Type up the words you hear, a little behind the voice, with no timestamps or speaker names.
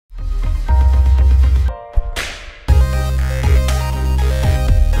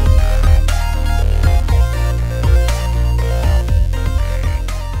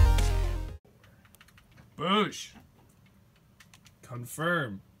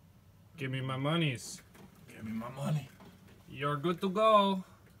Confirm. Give me my monies. Give me my money. You're good to go.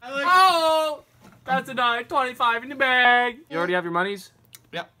 Oh! That's a night. 25 in the bag. You already have your monies?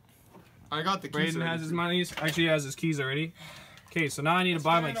 Yep. I got the keys. Braden has his monies. Actually, he has his keys already. Okay, so now I need to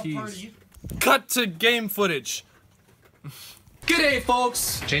buy my keys. Cut to game footage. G'day,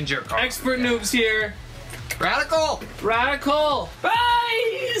 folks. Change your car. Expert Noobs here. Radical.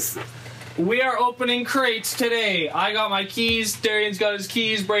 Guys! We are opening crates today. I got my keys. Darian's got his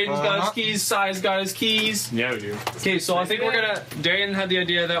keys. Braden's got his keys. Sai's got his keys. Yeah, we do. Okay, so I think we're gonna. Darian had the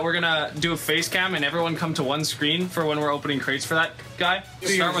idea that we're gonna do a face cam and everyone come to one screen for when we're opening crates for that guy.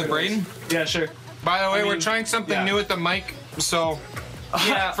 Start with Braden. Yeah, sure. By the way, we're trying something new with the mic, so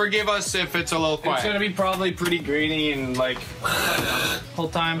Yeah. forgive us if it's a little It's quiet. gonna be probably pretty grainy and like whole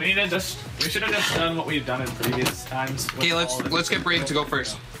time. We should have just done what we've done in previous times. Okay, let's get Braden to go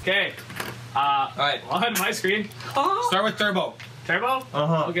first. Okay. Alright. On my screen. Start with Turbo. Turbo?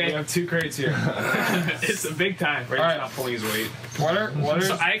 Okay. We have 2 crates here. It's a big time. Braden's Alright. not pulling his weight. What are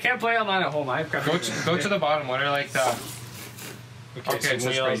So I can't play online at home. I have go to the bottom. What are like the? Okay, so so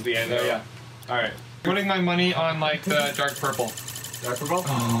Neil's the end there. Yeah. Alright. Putting my money on like the dark purple. Dark purple?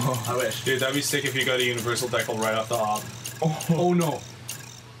 Oh. I wish. Dude, that'd be sick if you got a universal decal right off the hop. Oh no.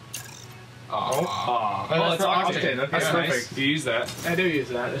 Oh, That's it's octane. octane. Okay, That's nice. perfect. You use that. I do use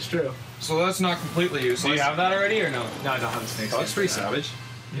that. It's true. So that's not completely useless. Do you have that already or no? No, I don't have the snakes. Oh, that's pretty savage.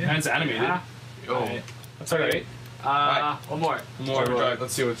 Yeah. And it's animated. Yeah. Oh. Alright. That's alright. One more. More Overdrive.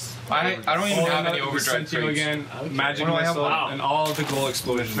 Let's see what's. I don't even have any overdrive you crates. again. Okay. Magic What do I have? missile Wow. and all of the glow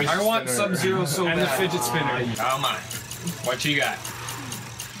explosions. I want Sub-Zero so and the bad. fidget spinner. Come on. What you got?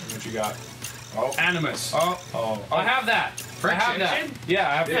 What you got? Oh, Animus. Oh. I have that. I have that. Yeah,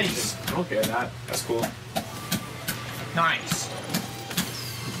 I have Nice. friction. Okay, that's cool. Nice.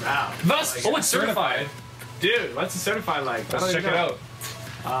 Wow. Thus, Oh, it's certified. Dude, what's the certified like? Let's check it out.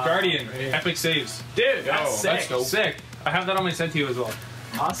 Guardian, yeah. epic saves. Dude, that's sick. That's dope. Sick. I have that on my Sentio as well.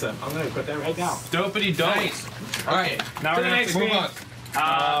 Awesome. I'm gonna put that right now. Dopey dope. Nice. Alright. Now we're gonna have to Move on.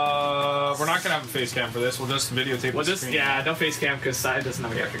 we're not gonna have a face cam for this. We'll just videotape. We'll the just, screen. yeah, don't face cam because Sai doesn't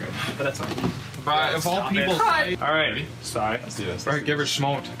have a graphic card. But that's fine. But of all Stop people, it. All right. Sorry. Let's do this. Alright, give her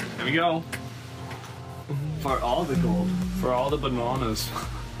smoked. Here we go. For all the gold. For all the bananas.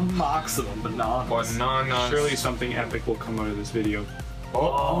 Maximum bananas. Bananas. Surely something epic will come out of this video.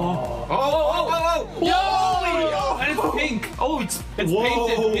 Oh! Yo! And it's pink. Oh, it's Whoa.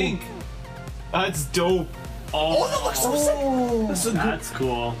 painted pink. That's dope. Oh, that looks so sick. That's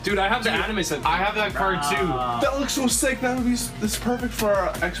cool. Dude, I have the anime set. I have that card too. That looks so sick. That would be. This is perfect for our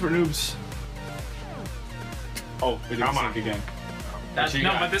expert noobs. Oh, it didn't Come on. sync again. That's, you no,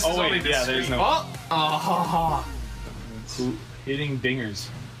 got? but this Oh is wait, only this yeah, there's screen. no. Oh! Hitting dingers.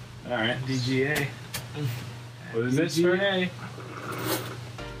 All right. DGA. What is this? For? DGA.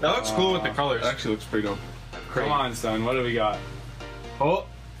 That looks cool with the colors. That actually looks pretty dope. Come on, son. What do we got? Oh!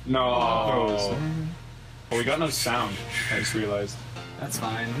 No. Oh. Oh, we got no sound. I just realized. That's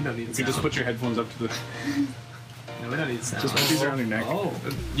fine. We don't need You could just put your headphones up to the. No, we don't need sound. Just put these around your neck. Oh.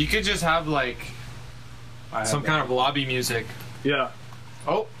 You could just have like some kind of lobby music. Yeah.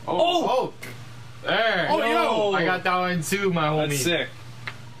 Oh! Oh! There! Oh, yo! I got that one too, my homie. That's sick.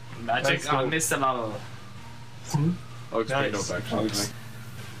 Magic cool. on Mr. Lalo. That looks pretty Nice. dope actually.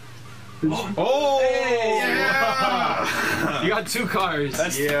 Oh! Yeah! You got 2 cars.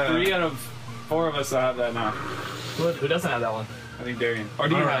 That's Yeah. 3 out of 4 of us that have that now. Who doesn't have that one? I think Darian. Or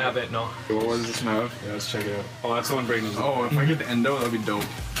do you Alright. have it? No. What was this one have? Yeah, let's check it out. Oh, that's the one Braden was. Oh, if I get the endo, that'd be dope.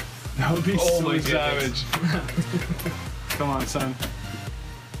 that would be Oh my goodness. Come on, son.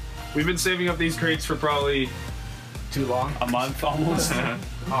 We've been saving up these crates for probably Too long? a month almost.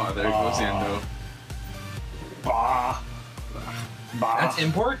 Oh, there goes the endo. Bah. Bah. That's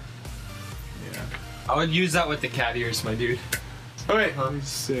import? Yeah. I would use that with the cat ears, my dude. Okay.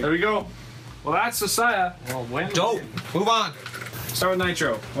 Sick. There we go. Well, that's Saya. Well, when? Dope! Move on! Start with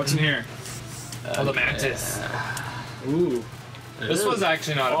Nitro. What's in here? Oh, the mantis. Ooh. This was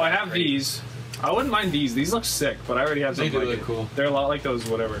actually not. Oh, a I bad have crate. these. I wouldn't mind these. These look sick, but I already have They something do like look it. cool. They're a lot like those,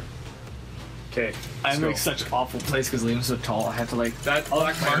 whatever. Okay. I'm in such an awful place because Liam's so tall. I have to like. That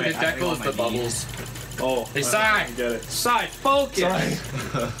black market I decal is got the my bubbles. Oh. Hey, I Sai! get it. Sai, focus!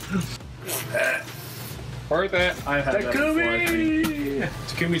 Worth it. I've had that before, I think. Takumi!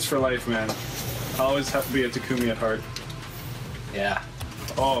 Takumi's for life, man. I always have to be a Takumi at heart. Yeah.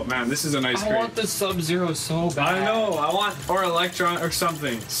 Oh man, this is a nice I crate. want the Sub-Zero so bad. I know. I want or Electron or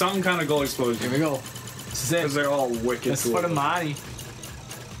something, some kind of gold explosion. Here we go. This is it. Because they're all wicked. This is cool. for the money.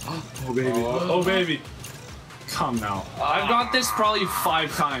 Oh baby. Oh baby. Come now. I've got this probably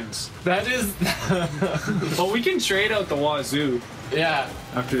 5 times. That is. But we can trade out the wazoo. Yeah.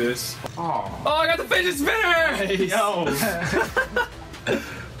 After this. Oh, I got the fidget spinner! Yo! I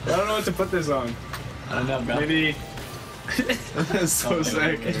don't know what to put this on. I don't know, bro. Maybe. That's so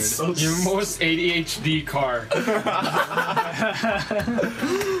sick. It's so Your most ADHD car.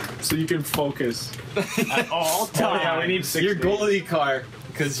 so you can focus. At all times. Oh, yeah, we need 6 Your days. goalie car.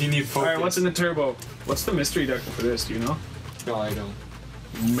 Because you need focus. Alright, what's in the turbo? What's the mystery duct for this? Do you know? No, I don't.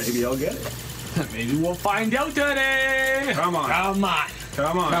 Maybe I'll get it. Maybe we'll find out today. Come on. Come on.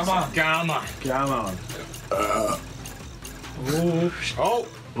 Come on. Come on. Come on. Come on. Oh. Ooh.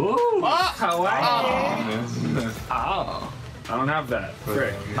 Kawaii. Oh. I don't have that.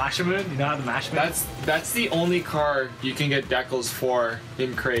 Frick. Mashamoon? You know how to mash That's the only car you can get decals for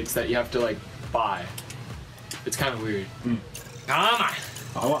in crates that you have to like buy. It's kind of weird. Come on.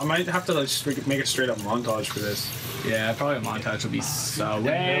 I might have to like just make a straight up montage for this. Yeah, probably a montage will be so Come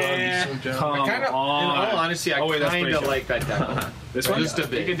kind of, on. in all honesty, I Oh, wait, that's kind pretty of sharp. like that decal. This one? Just a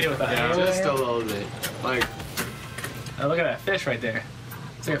bit. You can deal with that. Yeah, just a little bit. Like, Oh, look at that fish right there.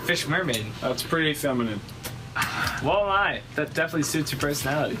 It's like a fish mermaid. That's pretty feminine. Well, that definitely suits your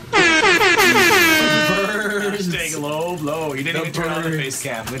personality. Hashtag low. You didn't even turn on the face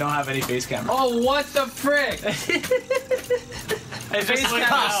cam. We don't have any face cam. oh, what the frick? Hey, face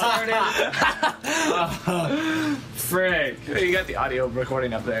cam started. Frick. You got the audio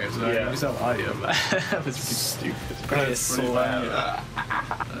recording up there, so Yeah. we still have audio. But that was stupid. Pretty slow.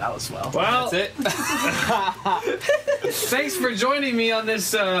 That was swell. Well, That's it. thanks for joining me on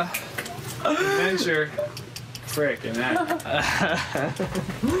this adventure. Frick and that.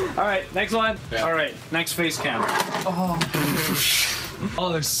 All right, next one. Yeah. All right, next face cam. Oh,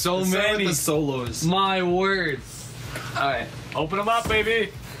 there's so many. The solos. My word. All right, open them up, baby.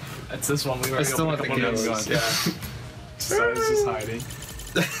 That's this one. We were I still want the cameras. Yeah. So it's just hiding.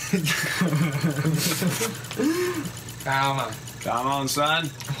 Come on. Come on, son.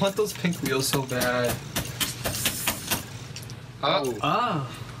 I want those pink wheels so bad. Oh. Oh,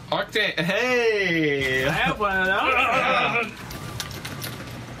 Octane. Hey. I have one of those.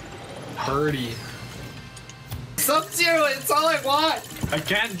 Purdy. Sub-Zero, it's all I want. I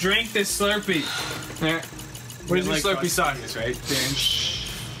can't drink this Slurpee. Where's your Slurpee sauce? Right?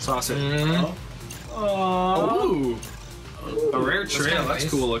 Sauce it. Mm-hmm. Ooh. A rare trail. kinda That's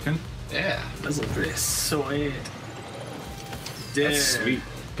nice. cool looking. Yeah. That's pretty sweet. That's sweet.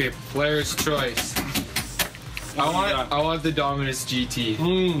 Okay, player's choice. I want the Dominus GT.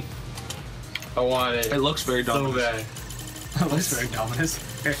 Mm. I want it. It looks very so dominant. bad. That looks very dominant.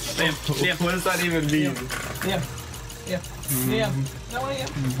 What does that even mean? Yeah.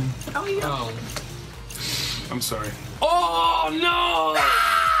 Oh. I'm sorry. Oh no!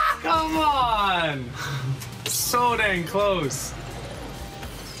 Come on! So dang close.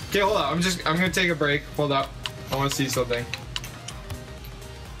 Okay, hold on. I'm gonna take a break. Hold up. I want to see something.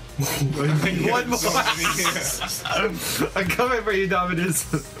 One more. I'm coming for you, Dominus.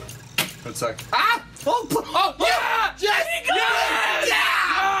 One sec. Ah! Oh, yeah! Yes!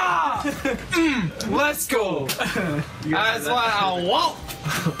 Yeah! Let's go. That's what I want.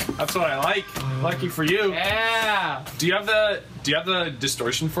 That's what I like. Lucky for you. Yeah. Do you have the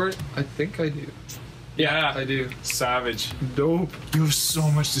distortion for it? I think I do. Yeah, I do. Savage. Dope. You have so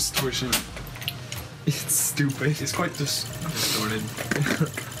much distortion. It's stupid. It's quite distorted.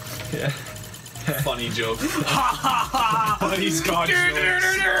 Yeah. Funny joke. He's gone.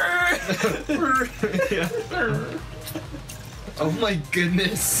 Oh my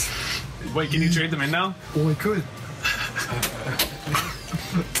goodness. Wait, can you trade them in now? Oh, I could.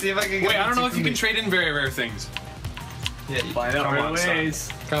 See if I can get Wait, I don't know if you can me. trade in very rare things. Yeah, you Find out Come right on, son. ways.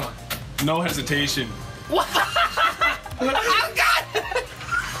 Come on. No hesitation. Oh god!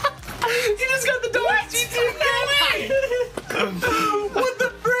 You just got the Dominus GT. What the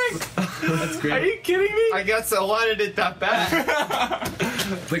frick? That's great. Are you kidding me? I guess I wanted it that bad.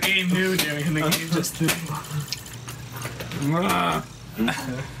 The game knew, Jimmy, and the game just knew.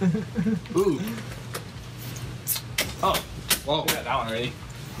 Ooh. Oh. Whoa. We got that one already.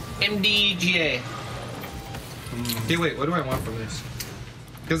 MDGA. Okay, wait. What do I want from this?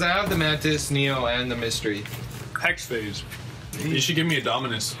 Because I have the Mantis, Neo, and the Mystery. Hex phase. You should give me a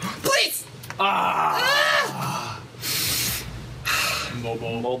Dominus. Please!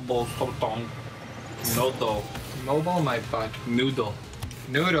 Mobile photon. Nodo. Mobile my butt. Noodle.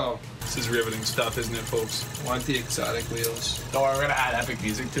 Noodle. This is riveting stuff, isn't it, folks? Want the exotic wheels. Don't worry, we're gonna add epic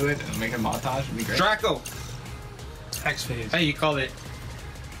music to it and make a montage. It'd be great. Draco! Hex phase. Hey, you called it.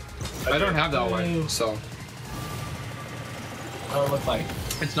 I don't have that one, so. What it look like?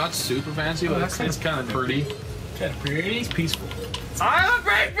 It's not super fancy, but that's it's kind of pretty. Kind of pretty. It's peaceful. I have a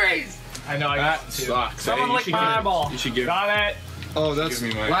break freeze! I know. I That got it too. sucks. Someone You lick should my give it- eyeball. You should give. Got it. Oh, that's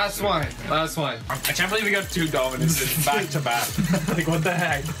Give me my- last one. Last one. I can't believe we got 2 dominances back to back. Like, what the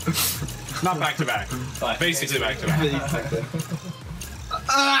heck? Not back to back. Basically back to back.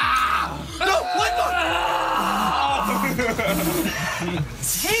 No, what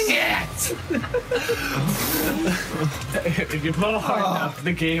Dang it! If you pull hard enough,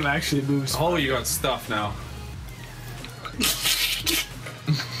 the game actually moves. Oh, you got stuff now.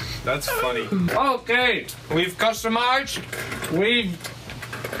 That's funny. Okay, We've customized. we've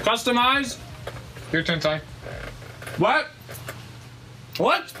customized. Your turn, Ty. What?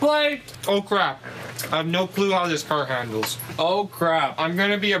 Let's play. Oh crap! I have no clue how this car handles. Oh crap. I'm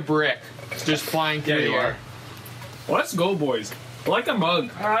gonna be a brick, just flying through Yeah, the you air. are. Let's go, boys. Like a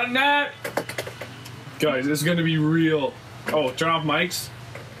mug. Net. Guys, it's gonna be real. Oh, turn off mics.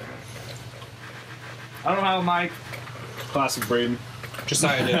 I don't have a mic. Classic Braden.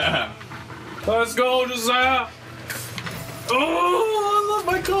 Josiah did. Let's go, Josiah. Oh, I love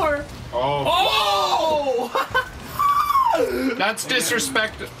my car. Oh, Oh! that's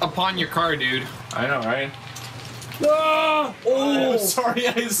disrespect upon your car, dude. I know, right? Ah! Oh! Sorry,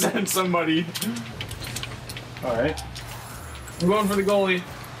 I sent somebody. All right. I'm going for the goalie.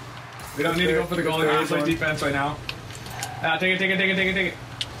 We don't need to go for the goalie. We need to play Sorry. defense right now. Take it.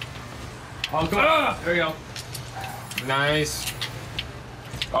 I'll go. There we go. Nice.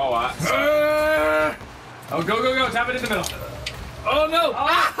 Oh, Oh, go. Tap it in the middle. Oh, no.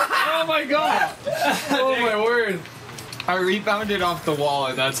 Oh, my God. Oh, my word. I rebounded off the wall,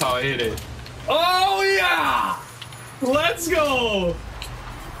 and that's how I hit it. Oh, yeah. Let's go.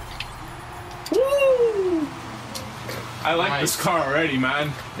 Woo. I like Nice. this car already,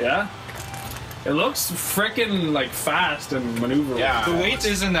 man. Yeah. It looks freaking like fast and maneuverable. Yeah. The weight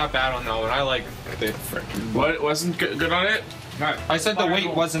isn't that bad on that one. I like the frickin'. What wasn't good on it? I said the weight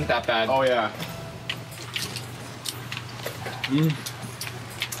wasn't that bad. Oh yeah.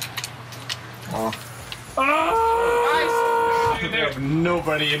 Oh. Oh! They have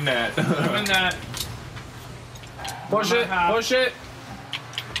nobody in that. Doing that. Push it. Push it.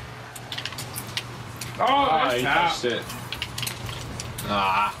 Oh, Ah, nice he tap. touched it.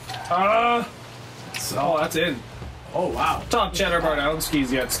 Oh, that's in. Oh, wow. Top cheddar bar down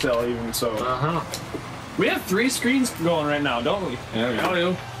skis yet still, even so. Uh-huh. We have 3 screens going right now, don't we? Yeah, we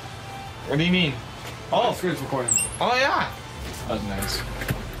do. What do you mean? Oh, screens recording. Oh, yeah. That was nice.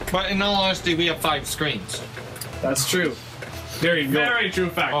 But in all honesty, we have 5 screens. That's true. There you go. Very true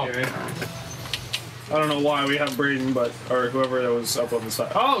fact, Oh. David. I don't know why we have Braden, but or whoever that was up on the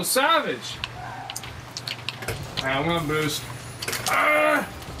side. Oh, Savage! Alright, I'm gonna boost.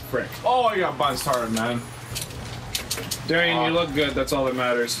 Frick. Oh, I got buzzed hard, man. Darian, you look good. That's all that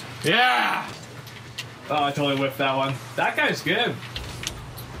matters. Yeah! Oh, I totally whiffed that one. That guy's good.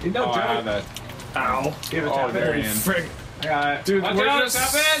 You know, Oh, I have Joe. that. Ow. Give it Oh, tap it. Darian. Frick. I got it. Dude, Watch we're out, just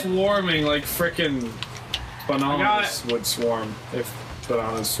tap it. swarming like frickin' bananas I would swarm if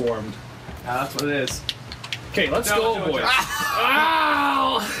bananas swarmed. Ah, that's what it is. Okay, let's No, go, do it, boys. do it.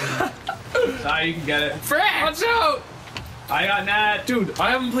 Ow! Ah, you can get it. Frick! Watch out! I got Nat. Dude, I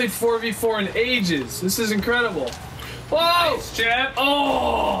haven't played 4v4 in ages. This is incredible. Whoa! Nice chip.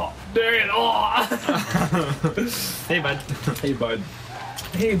 Oh! Darian, oh! Hey, bud. Hey, bud.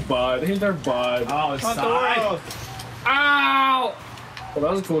 Hey, bud. Hey there, bud. Oh, it's side. Ow! Well,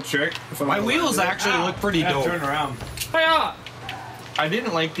 that was a cool trick. If I'm My gonna wheels lie. actually look pretty Yeah, dope. turn around. Hiya! I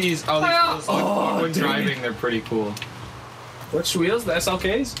didn't like these. Oh, these Hiya! wheels look Oh, when dang driving, they're pretty cool. Which wheels? The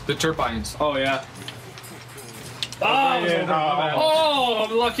SLKs? The turbines. Oh, yeah. Oh, Yeah. Oh,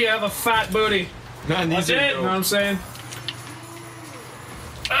 I'm lucky I have a fat booty. Man, these That's are it. You know what dope. I'm saying?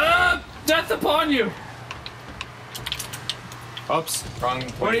 Death upon you! Oops, wrong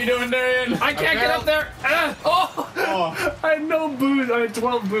What are you point. doing, Darian? I can't get up there! Oh! I had no boost. I had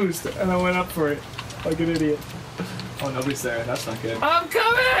 12 boost, and I went up for it like an idiot. Oh, nobody's there. That's not good. I'm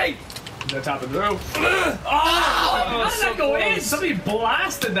coming! They're topping the roof. Oh, How did so that go in? close. Somebody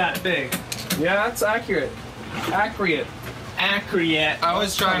blasted that thing. Yeah, that's accurate. Accurate. Accurate. I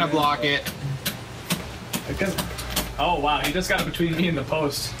was trying to block it. Because, oh, wow. He just got it between me and the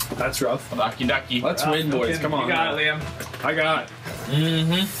post. That's rough. Lucky ducky. Let's win, boys. Okay, Come on. You got it, Liam. I got it.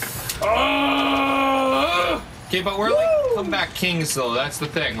 Mm-hmm. Oh! Okay, but we're like comeback kings, though. That's the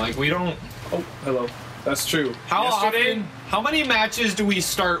thing. Like, we don't... Oh, hello. That's true. How Yesterday, often... How many matches do we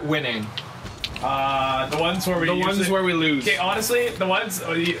start winning? The ones where we the ones usually- where we lose. Okay, honestly, the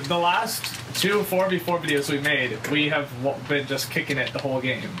last 2 4v4 videos we made, we have been just kicking it the whole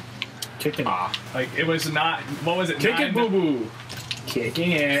game. Kicking. Like, it was not, what was it? Kick it, 9 boo boo.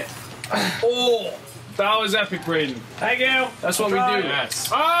 Kicking it. Oh, that was epic, Braden. Thank you. That's what we Try. do. Yes.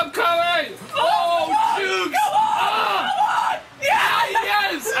 I'm coming. Oh, shoot. Come on!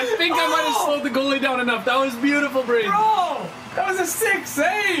 think I might have slowed the goalie down enough. That was beautiful, Braden. Bro, that was a sick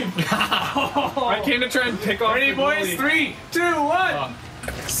save. I came to try and pick off Ready, the boys? goalie. 3, 2, 1.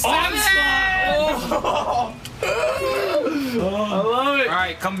 Oh, I love it. All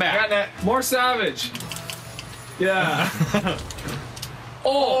right, come back. More savage. Yeah.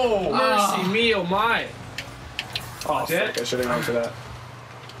 Oh, mercy me, oh my. Oh, it. fuck, I should have gone for that.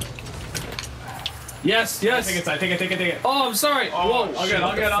 Yes, yes. Take it. Oh, I'm sorry. Whoa. All good.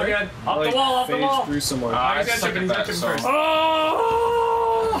 Off the wall, off the phased wall. through someone. He's got chipping first.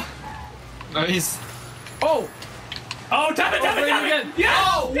 Oh! Nice. Oh! Oh, tap it again. Yes!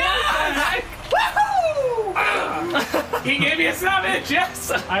 Oh, yes! Woohoo! He gave me a savage, yes!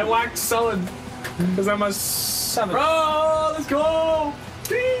 I whacked Sullen. Because I'm a 7. Bro, let's go!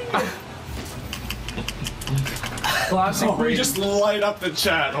 Classic We Braden. just light up the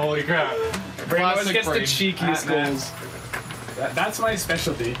chat. Holy crap. Braden always classic gets the Braden. cheekiest goals. That's my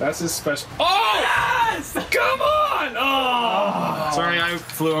specialty. That's his special. Oh! Yes! Come on! Oh! Sorry, I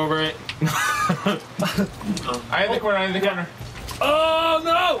flew over it. I in the corner. Oh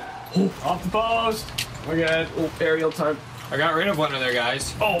no! Off the post. We're good. Oh, aerial time. I got rid of one of their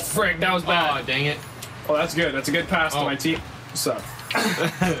guys. Oh, frick, that was bad. Oh, dang it. Oh, that's good. That's a good pass to Oh. my team. What's up?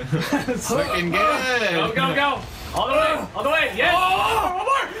 Looking good. Go. All the way. Yes! Oh! One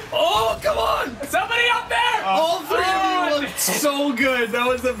more! Oh, come on! Somebody up there! All three of you looked so good. That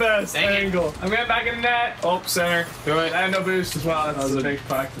was the best Dang it. angle. I'm getting back in the net. Oh, center. Do it. I have no boost as well. That's a big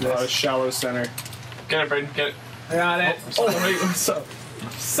puck to this. Shallow center. Get it, Braden. Get it. I got it. Oh, wait, what's up?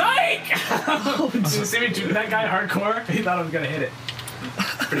 Psych! Did you see me shoot that guy hardcore? He thought I was gonna hit it.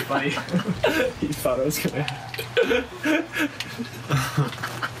 Pretty funny. He thought I was gonna.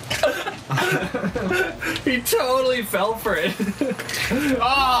 He totally fell for it.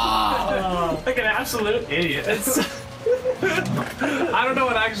 Oh, like an absolute idiot. I don't know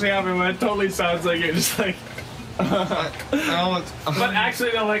what actually happened, but it totally sounds like it. Just like. But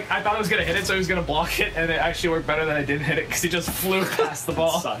actually, though, like I thought I was gonna hit it, so he was gonna block it, and it actually worked better than I didn't hit it because he just flew past the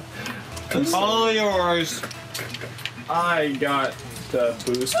ball. All yours. I got the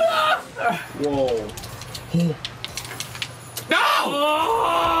boost. Whoa. No!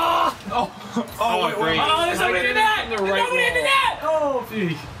 Oh, great. Oh, there's nobody in the net! The There's right nobody in the wall. net! Oh,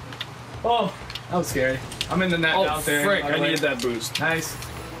 phew. Oh, that was scary. I'm in the net Oh, out there. frick. By the I way. needed that boost. Nice.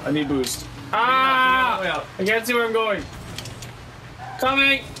 I need boost. Way Ah! out. I can't see where I'm going.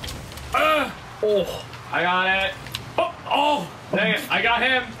 Coming. Oh. I got it. Oh, dang it. I got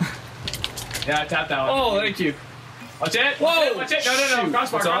him. Yeah, I tapped that one. Oh, thank you. Watch it. Whoa. Watch it. No. Shoot.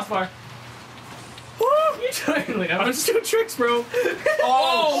 Crossbar. It's off. Woo! You doing, I'm Liam? just doing tricks, bro.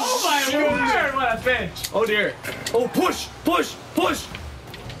 Oh my word! What a pinch. Oh dear. Oh, push. Who's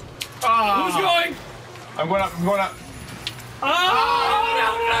going? I'm going up. Oh, no.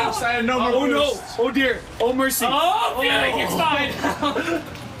 I had no more Oh no. boost. Oh dear. Oh mercy. Oh, feeling it's fine.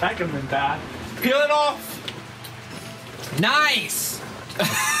 That could have been bad. Peel it off. Nice.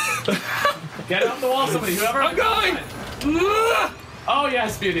 Get it off the wall, somebody. Whoever. I'm going. Oh,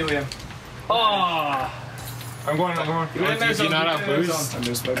 yes, beauty, Liam. Oh. I'm going. You in there, Did you not have Zone. boost? I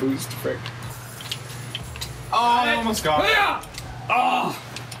missed my boost. Frick. Oh, I almost got it. Yeah. Oh.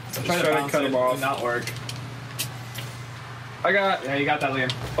 Try Try to to bounce cut it. him off. Did not work. I got. Yeah, you got that,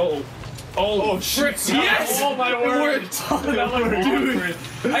 Liam. Oh. Oh, frick. Yes. Oh, my It word. worked. That looked awkward.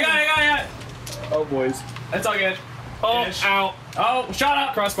 I got it. Oh, boys. That's all good. Oh, Finish. ow. Oh, shut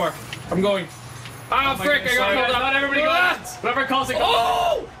up. Crossbar. I'm going. Ah, Oh my frick. goodness, I got sorry, held guys. up. Not everybody goes. Whoever calls it, go.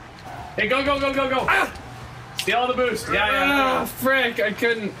 Oh! Hey, go. Ah! Steal all the boost. Ah, Yeah. frick. I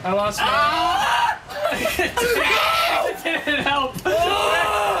couldn't. I lost my. Ah! It didn't help.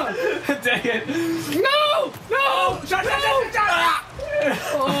 Ah! Dang it. No! No! Shot.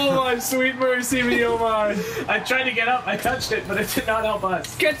 Oh, my sweet mercy me, oh my. I tried to get up. I touched it, but it did not help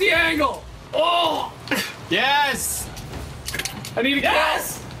us. Get the angle. Oh! Yes. I need to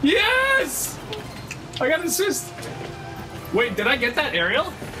Yes! Yes! I got an assist. Wait, did I get that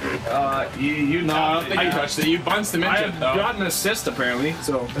aerial? You No, I don't think you touched it. You bunced him I into it, have though. gotten an assist apparently,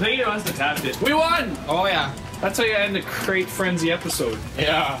 so. I think you must have tapped it. We won! Oh yeah. That's how you end a Crate Frenzy episode.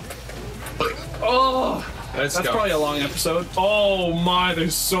 Yeah. Oh! Let's That's go. probably a long episode. Oh my,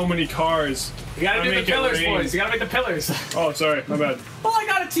 there's so many cars. You gotta Gotta do the make it pillars, rain. boys. You gotta make the pillars. Oh, sorry, my bad. Oh, I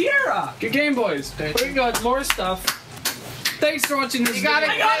got a tiara. Good game, boys. We got more stuff. Thanks for watching this video.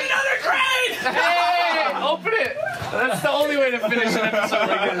 I got another crate. Hey, open it. That's the only way to finish an episode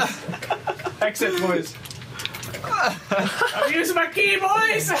like this. Exit, boys. I'm using my key,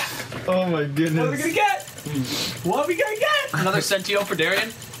 boys. Oh my goodness. What are we gonna get? What are we gonna get? Another Sentio for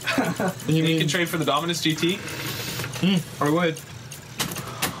Darian? You can trade for the Dominus GT? I would.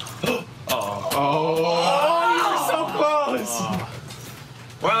 Oh, you were so close.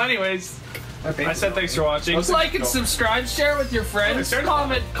 Well, anyways, I said thanks for watching. Like and subscribe, share with your friends,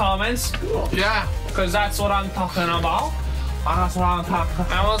 comment comments, Yeah. because that's what I'm talking about. That's what I'm talking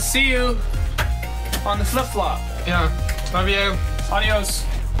about. And we'll see you on the flip flop. Yeah. Love you. Adios.